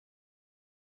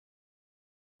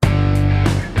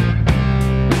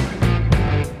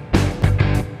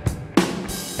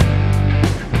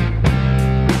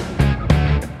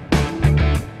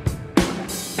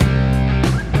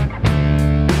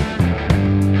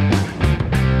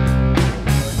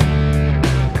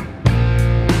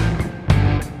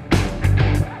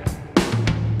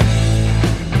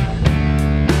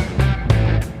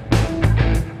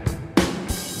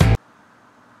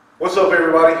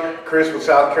Chris with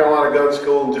South Carolina Gun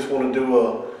School, and just want to do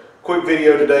a quick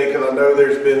video today because I know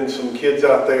there's been some kids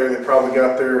out there that probably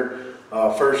got their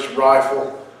first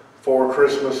rifle for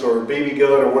Christmas or a BB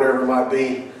gun or whatever it might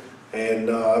be,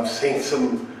 and I've seen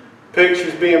some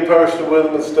pictures being posted with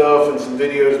them and stuff, and some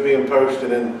videos being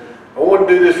posted, and I want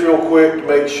to do this real quick to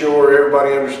make sure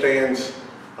everybody understands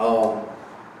how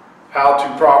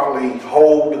to properly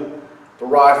hold the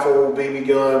rifle, BB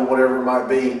gun, whatever it might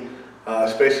be,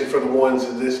 especially for the ones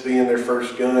that this being their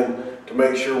first gun, to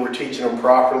make sure we're teaching them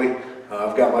properly.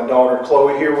 I've got my daughter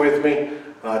Chloe here with me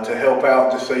to help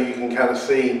out, just so you can kind of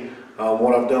see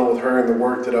what I've done with her and the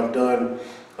work that I've done.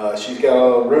 She's got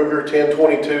a Ruger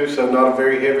 1022, so not a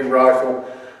very heavy rifle.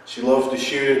 She loves to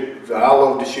shoot it. I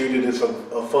love to shoot it. It's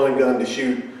a fun gun to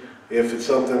shoot.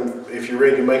 If you're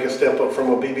ready to make a step up from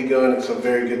a BB gun, it's a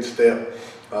very good step.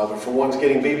 But for ones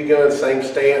getting BB guns, same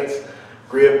stance,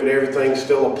 grip and everything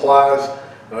still applies.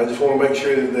 And I just want to make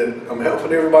sure that I'm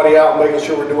helping everybody out, making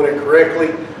sure we're doing it correctly.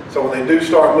 So when they do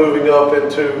start moving up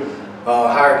into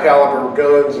higher caliber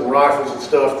guns and rifles and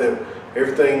stuff, that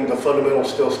everything, the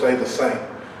fundamentals still stay the same.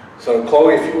 So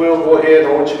Chloe, if you will, go ahead.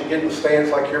 I want you to get in the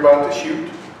stance like you're about to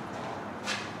shoot.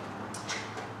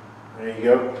 There you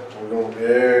go. We're going,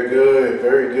 very good,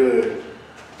 very good.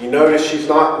 You notice she's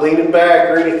not leaning back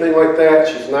or anything like that.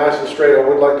 She's nice and straight. I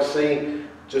would like to see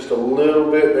just a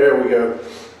little bit. There we go.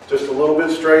 Just a little bit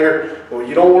straighter. Well,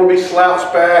 you don't want to be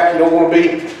slouched back. You don't want to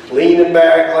be leaning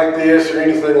back like this or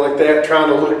anything like that, trying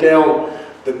to look down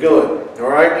the gun. All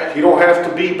right? You don't have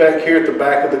to be back here at the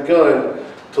back of the gun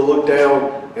to look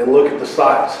down and look at the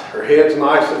sights. Her head's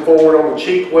nice and forward on the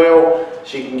cheek well.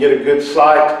 She can get a good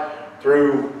sight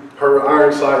through her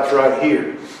iron sights right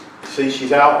here. See,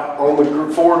 she's out on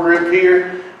the forward grip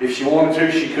here. If she wanted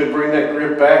to, she could bring that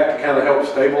grip back to kind of help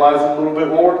stabilize it a little bit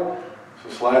more. So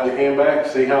slide your hand back.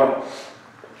 See how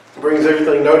it brings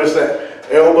everything. Notice that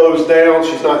elbow's down.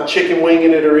 She's not chicken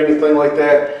winging it or anything like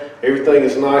that. Everything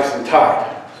is nice and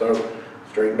tight. So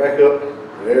straighten back up.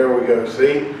 There we go.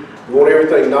 See? You want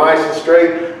everything nice and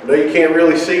straight. I know you can't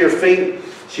really see her feet.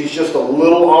 She's just a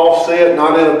little offset,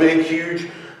 not in a big, huge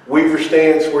weaver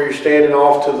stance where you're standing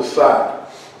off to the side.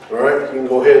 All right, you can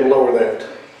go ahead and lower that.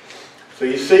 So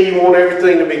you see, you want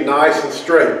everything to be nice and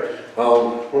straight.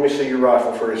 Let me see your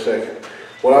rifle for a second.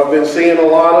 What I've been seeing a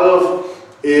lot of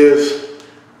is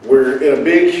we're in a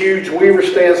big, huge weaver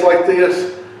stance like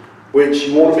this, which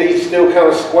you want to be still kind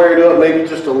of squared up, maybe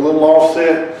just a little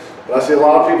offset. But I see a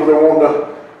lot of people that want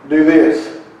to do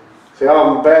this. See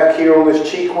how I'm back here on this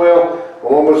cheek well?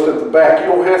 I'm almost at the back. You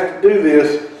don't have to do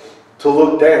this to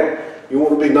look down. You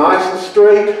want to be nice and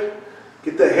straight.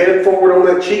 Get that head forward on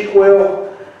that cheek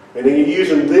well, and then you're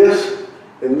using this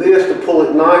and this to pull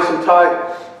it nice and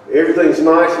tight. Everything's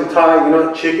nice and tight. You're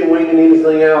not chicken winging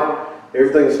anything out.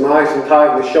 Everything's nice and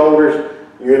tight in the shoulders.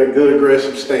 You're in a good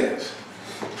aggressive stance.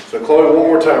 So Chloe, one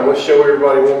more time. Let's show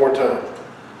everybody one more time.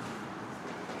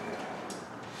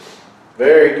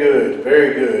 Very good,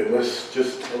 very good. Let's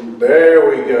just, there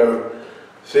we go.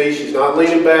 See, she's not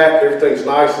leaning back. Everything's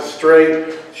nice and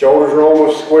straight. Shoulders are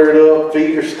almost squared up.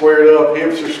 Feet are squared up.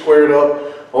 Hips are squared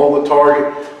up on the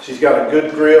target. She's got a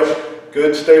good grip,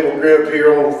 good stable grip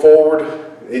here on the forward.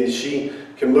 And she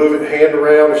can move it hand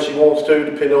around if she wants to,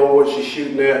 depending on what she's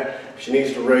shooting at. If she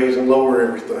needs to raise and lower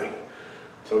everything.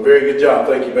 So very good job.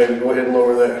 Thank you, baby. Go ahead and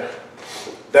lower that.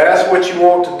 That's what you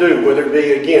want to do, whether it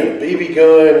be, again, BB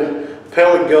gun,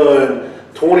 pellet gun,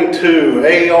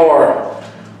 22, AR,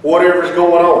 whatever's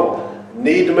going on.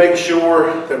 Need to make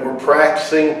sure that we're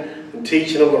practicing and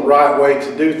teaching them the right way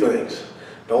to do things.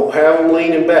 Don't have them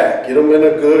leaning back. Get them in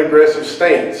a good aggressive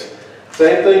stance.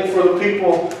 Same thing for the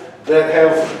people that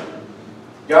have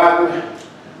gotten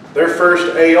their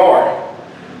first AR.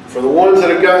 For the ones that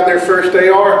have gotten their first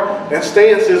AR, that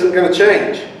stance isn't going to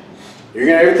change.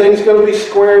 Everything's going to be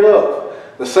squared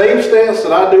up. The same stance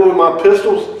that I do with my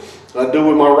pistols, I do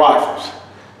with my rifles.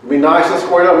 Be nice and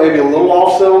squared up, maybe a little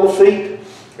offset on the feet.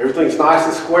 Everything's nice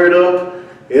and squared up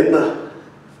in the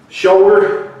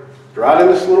shoulder, right in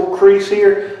this little crease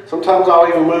here. Sometimes I'll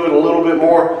even move it a little bit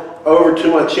more over to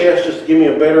my chest just to give me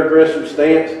a better aggressive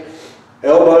stance.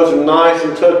 Elbows are nice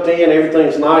and tucked in.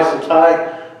 Everything's nice and tight.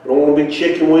 I don't want to be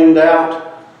chicken winged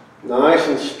out. Nice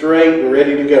and straight and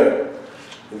ready to go.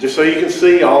 And just so you can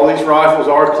see, all these rifles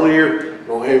are clear.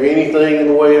 Don't have anything in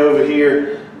the way over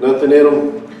here. Nothing in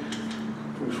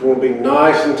them. Just want to be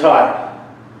nice and tight.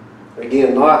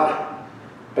 Again, not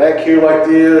back here like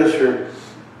this or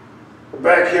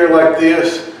back here like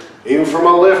this. Even for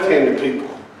my left-handed people,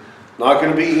 not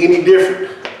going to be any different.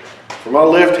 For my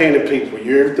left-handed people,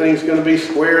 everything's going to be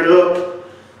squared up,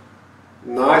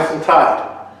 nice and tight.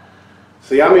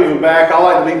 See, I'm even back. I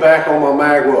like to be back on my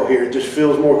mag well here. It just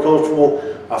feels more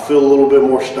comfortable. I feel a little bit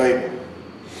more stable.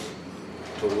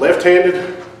 So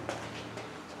left-handed,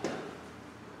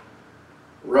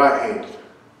 right-handed.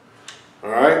 All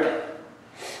right?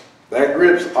 That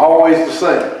grip's always the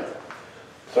same.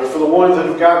 So for the ones that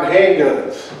have gotten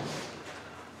handguns,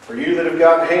 for you that have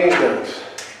gotten handguns,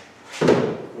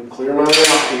 let me clear mine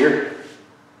out here.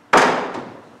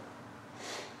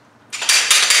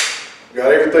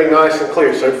 Got everything nice and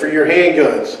clear. So for your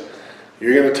handguns,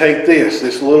 you're going to take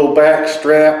this little back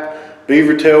strap,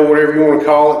 beaver tail, whatever you want to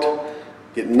call it,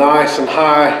 get nice and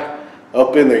high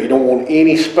up in there. You don't want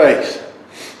any space.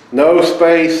 No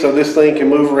space so this thing can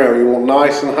move around. You want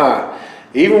nice and high.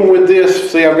 Even with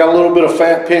this, see, I've got a little bit of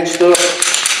fat pinched up.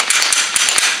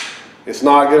 It's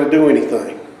not going to do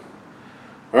anything.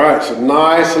 All right, so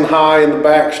nice and high in the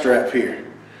back strap here.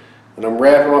 And I'm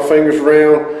wrapping my fingers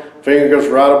around. Finger goes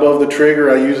right above the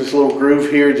trigger. I use this little groove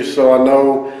here just so I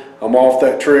know I'm off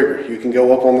that trigger. You can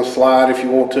go up on the slide if you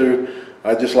want to.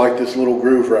 I just like this little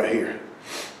groove right here.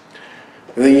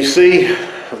 And then you see,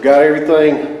 I've got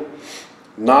everything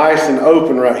nice and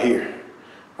open right here.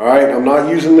 All right, I'm not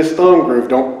using this thumb groove.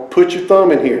 Don't put your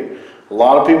thumb in here. A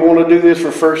lot of people want to do this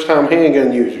for first-time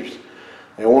handgun users.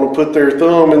 They want to put their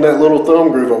thumb in that little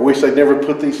thumb groove. I wish they'd never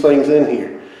put these things in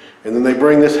here. And then they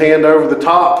bring this hand over the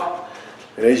top.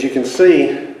 And as you can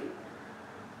see,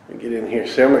 let me get in here,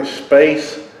 see how much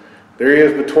space there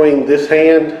is between this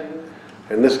hand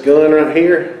and this gun right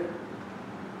here?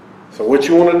 So what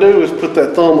you want to do is put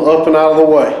that thumb up and out of the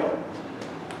way.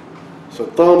 So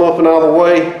thumb up and out of the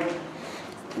way,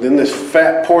 then this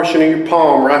fat portion of your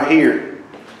palm right here,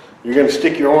 you're going to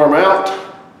stick your arm out,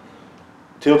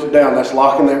 tilt it down, that's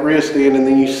locking that wrist in, and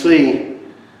then you see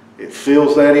it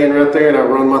fills that in right there, and I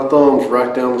run my thumbs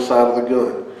right down the side of the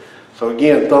gun. So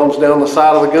again, thumbs down the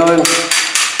side of the gun.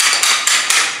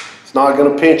 It's not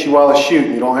going to pinch you while it's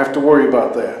shooting. You don't have to worry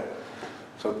about that.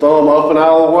 So thumb up and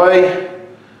out of the way.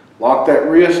 Lock that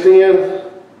wrist in.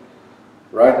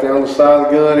 Right down the side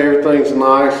of the gun. Everything's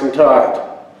nice and tight.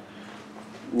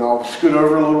 Now I'll scoot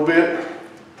over a little bit.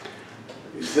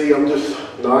 You see I'm just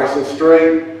nice and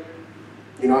straight.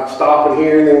 You're not stopping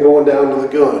here and then going down to the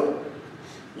gun.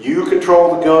 You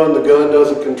control the gun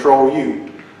doesn't control you.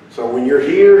 So when you're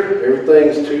here,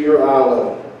 everything's to your eye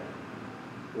level.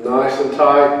 Nice and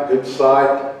tight, good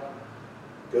sight,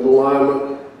 good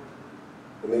alignment.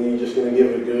 And then you're just going to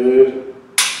give it a good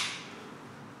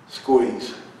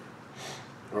squeeze.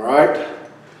 All right?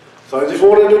 So I just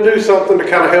wanted to do something to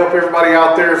kind of help everybody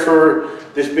out there for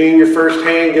this being your first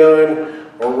handgun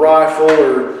or rifle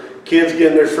or kids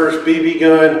getting their first BB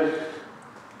gun.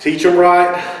 Teach them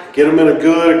right, get them in a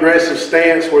good aggressive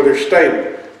stance where they're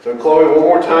stable. So Chloe, one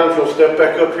more time, if you'll step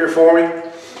back up here for me.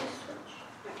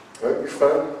 All right, you're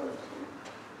fine.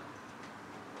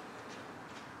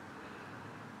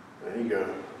 There you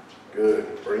go.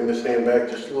 Good. Bring this hand back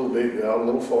just a little bit, out a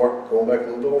little far, going back a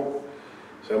little bit more.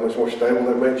 See how much more stable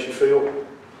that makes you feel?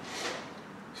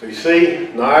 So you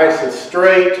see, nice and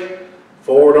straight,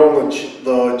 forward on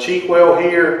the cheek well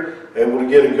here, able to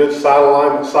get a good side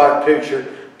alignment, side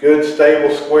picture, good,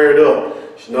 stable, squared up.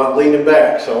 She's not leaning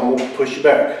back, so I'm going to push you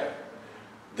back.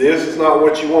 This is not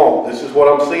what you want. This is what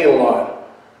I'm seeing a lot.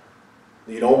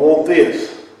 You don't want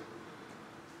this.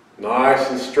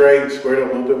 Nice and straight, squared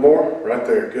up a little bit more. Right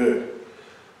there, good.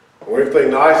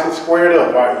 Everything nice and squared up.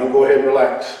 All right, you can go ahead and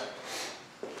relax.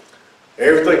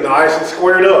 Everything nice and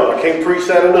squared up. I can't preach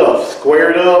that enough.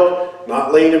 Squared up,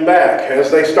 not leaning back. As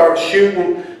they start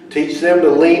shooting, teach them to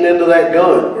lean into that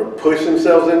gun or push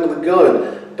themselves into the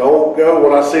gun. Don't go,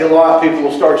 when I see a lot, people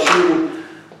will start shooting,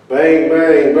 bang,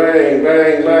 bang, bang,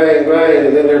 bang, bang, bang,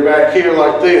 and then they're back here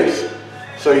like this.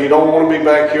 So you don't want to be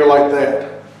back here like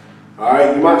that. All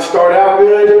right, you might start out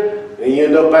good, and you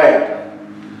end up bad.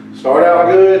 Start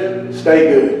out good, stay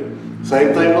good.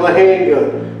 Same thing with a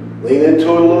handgun. Lean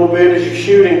into it a little bit as you're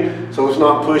shooting, so it's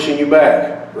not pushing you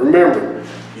back. Remember,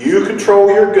 you control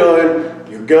your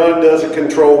gun doesn't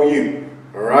control you.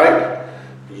 All right?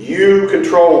 You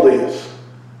control this.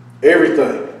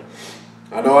 Everything.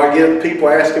 I know I get people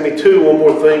asking me too, one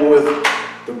more thing with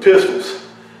the pistols.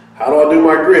 How do I do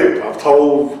my grip?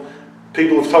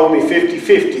 People have told me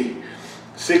 50-50,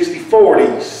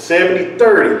 60-40,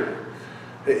 70-30.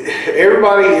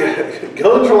 Everybody,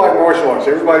 guns are like martial arts.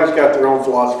 Everybody's got their own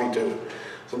philosophy to it.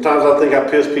 Sometimes I think I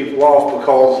piss people off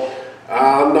because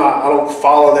I don't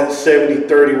follow that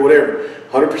 70-30 whatever.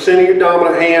 100% of your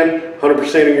dominant hand,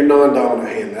 100% of your non-dominant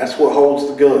hand. That's what holds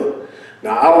the gun.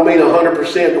 Now, I don't mean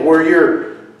 100% to where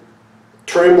you're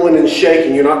trembling and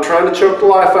shaking. You're not trying to choke the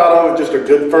life out of it, just a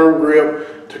good firm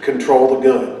grip to control the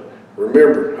gun.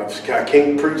 Remember, I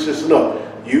can't preach this enough.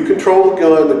 You control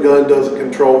the gun doesn't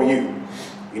control you.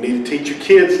 You need to teach your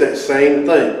kids that same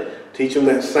thing. Teach them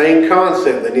that same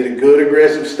concept. They need a good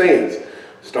aggressive stance.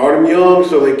 Start them young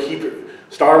so they keep it,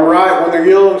 start them right when they're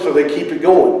young so they keep it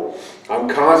going. I'm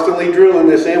constantly drilling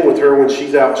this in with her when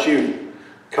she's out shooting.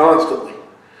 Constantly.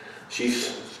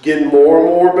 She's getting more and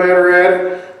more better at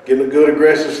it, getting a good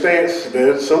aggressive stance.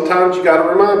 But sometimes you got to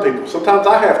remind people. Sometimes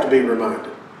I have to be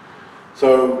reminded.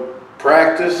 So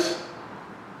practice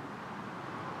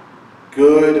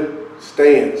good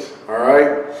stance, all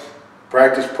right?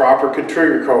 Practice proper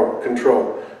trigger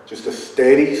control. Just a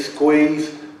steady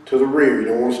squeeze to the rear. You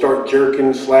don't want to start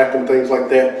jerking, slapping, things like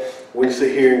that. We can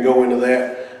sit here and go into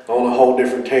that on a whole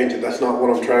different tangent. That's not what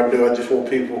I'm trying to do. I just want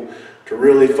people to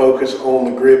really focus on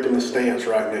the grip and the stance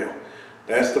right now.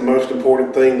 That's the most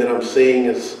important thing that I'm seeing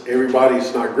is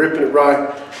everybody's not gripping it right,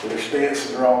 and their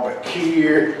stances are all back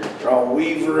here, they're all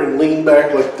weaver and lean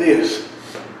back like this.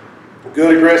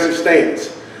 Good aggressive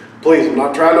stance. Please, I'm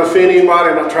not trying to offend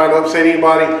anybody, I'm not trying to upset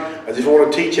anybody. I just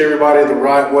want to teach everybody the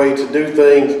right way to do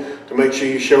things to make sure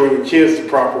you show your kids the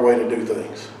proper way to do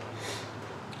things.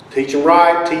 Teach them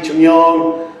right, teach them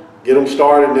young, get them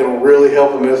started, and it'll really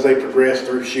help them as they progress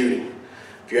through shooting.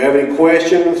 If you have any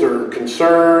questions or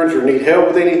concerns or need help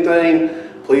with anything,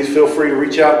 please feel free to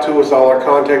reach out to us. All our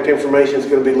contact information is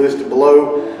going to be listed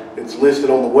below. It's listed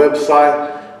on the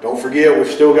website. Don't forget,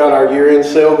 we've still got our year-end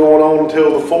sale going on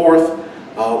until the 4th.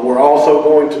 We're also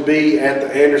going to be at the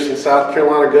Anderson, South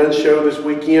Carolina Gun Show this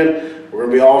weekend. We're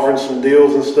going to be offering some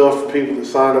deals and stuff for people that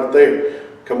sign up there.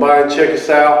 Come by and check us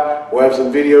out. We'll have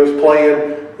some videos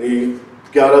playing. We've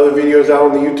got other videos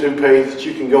out on the YouTube page that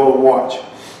you can go and watch.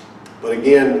 But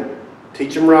again,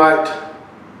 teach them right,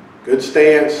 good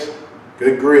stance,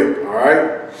 good grip, all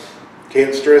right?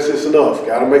 Can't stress this enough.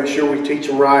 Got to make sure we teach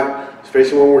them right,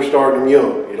 especially when we're starting them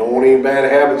young. You don't want any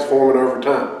bad habits forming over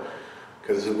time.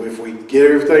 Because if we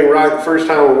get everything right the first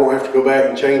time, we won't have to go back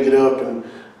and change it up and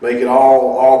make it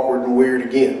all awkward and weird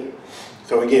again.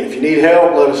 So again, if you need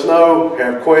help, let us know. If you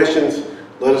have questions,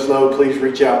 let us know. Please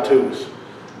reach out to us.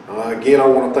 Again, I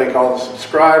want to thank all the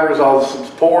subscribers, all the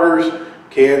supporters.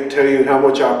 Can't tell you how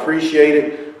much I appreciate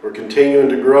it. We're continuing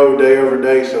to grow day over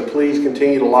day, so please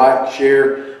continue to like,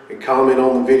 share, and comment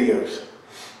on the videos.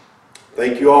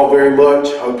 Thank you all very much.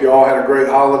 Hope you all had a great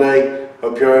holiday.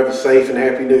 Hope you all have a safe and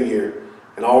happy new year.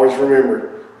 And always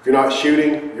remember, if you're not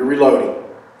shooting, you're reloading.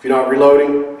 If you're not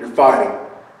reloading, you're fighting.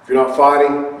 If you're not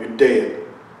fighting, you're dead.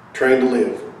 Train to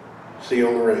live. See you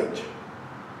on the range.